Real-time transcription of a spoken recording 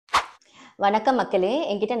வணக்கம் மக்களே.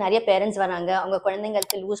 என்கிட்ட நிறைய பேரண்ட்ஸ் வராங்க. அவங்க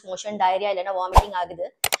குழந்தைங்களுக்கு லூஸ் மோஷன், டயரியா இல்லைன்னா வாமிட்டிங் ஆகுது.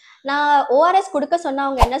 நான் ஓஆர்எஸ் கொடுக்க சொன்னா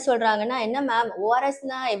அவங்க என்ன சொல்றாங்கன்னா, என்ன மேம்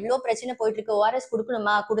ஓஆர்எஸ்னா எவ்வளோ பிரச்சனை போயிட்டு இருக்கு, ஓஆர்எஸ்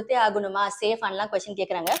கொடுக்கணுமா, கொடுத்தே ஆகணுமா, சேஃப் அன்லாம் கொஸ்டின்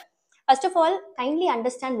கேட்குறாங்க. First of all, kindly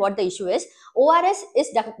understand what the issue is. ORS is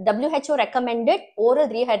WHO recommended oral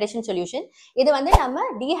dehydration solution. இது வந்து நம்ம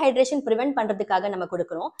dehydration prevent பண்றதுக்காக நம்ம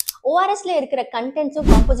கொடுக்கிறோம். ORS ல இருக்கிற contents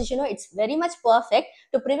composition it's very much perfect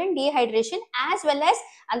to prevent dehydration as well as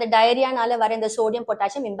அந்த diarrhea-னால வர இந்த sodium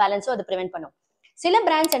potassium imbalance அதை prevent பண்ணும். சில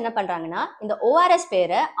பிராண்ட்ஸ் என்ன பண்றாங்கன்னா இந்த ஓஆர்எஸ்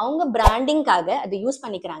பேரை அவங்க பிராண்டிங்காக அதை யூஸ்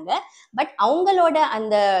பண்ணிக்கிறாங்க. பட் அவங்களோட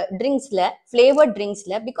அந்த ட்ரிங்க்ஸ்ல flavoured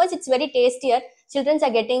ட்ரிங்க்ஸ்ல because it's very tastier, children's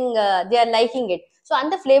are getting they are liking it. So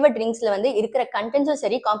அந்த ஃபிளேவர்ட் ட்ரிங்க்ஸ்ல வந்து இருக்கிற கண்டென்ட்ஸும்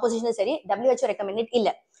சரி, காம்போசிஷனும் சரி WHO ரெக்கமெண்டட்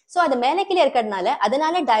இல்லை. ஸோ அது மேலே கீழே இருக்கிறதுனால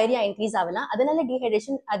அதனால டயரியா இன்க்ரீஸ் ஆகலாம், அதனால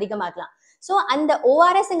டீஹைட்ரேஷன் அதிகமாகலாம். ஸோ அந்த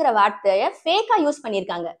ஓஆர்எஸ்ங்கிற வார்த்தையை ஃபேக்கா யூஸ்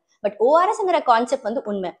பண்ணியிருக்காங்க. பட் ஓஆர்எஸ்ங்கிற கான்செப்ட் வந்து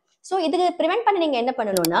உண்மை. ஸோ இதுக்கு ப்ரிவென்ட் பண்ண நீங்க என்ன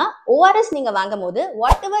பண்ணணும்னா, ஓஆர்எஸ் நீங்க வாங்கும் போது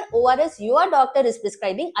what ever ORS your doctor is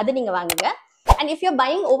பிரிஸ்கிரைபிங் அது நீங்க வாங்குங்க. And if you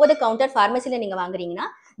buying over the counter ஃபார்மசில நீங்க வாங்குறீங்கன்னா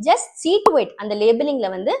ஜஸ்ட் see to it அந்த லேபிளிங்ல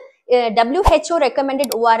வந்து WHO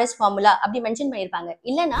ரெக்கமெண்டட் ஓஆர்எஸ் ஃபார்முலா அப்படி மென்ஷன் பண்ணியிருப்பாங்க.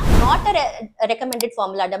 இல்லைன்னா not recommended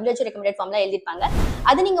formula, WHO recommended formula எழுதிருப்பாங்க.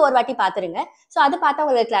 அது நீங்க ஒரு வாட்டி பாத்துருங்க. ஸோ அது பார்த்தா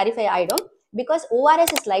உங்களுக்கு கிளாரிஃபை ஆயிடும். Because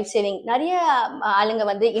ORS is life saving. நிறைய ஆளுங்க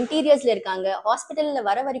வந்து இன்டீரியர்ஸ்ல இருக்காங்க, ஹாஸ்பிட்டல்ல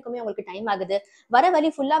வர வரைக்குமே உங்களுக்கு டைம் ஆகுது, வர வழி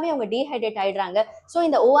ஃபுல்லாவே அவங்க டீஹைட்ரேட் ஆயிடுறாங்க. ஸோ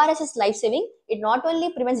இந்த ORS is life saving. It not only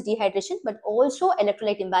prevents dehydration but also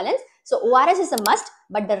electrolyte imbalance. So ORS is a must,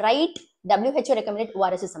 but the right WHO recommended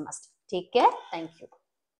ORS is a must. Take care. Thank you.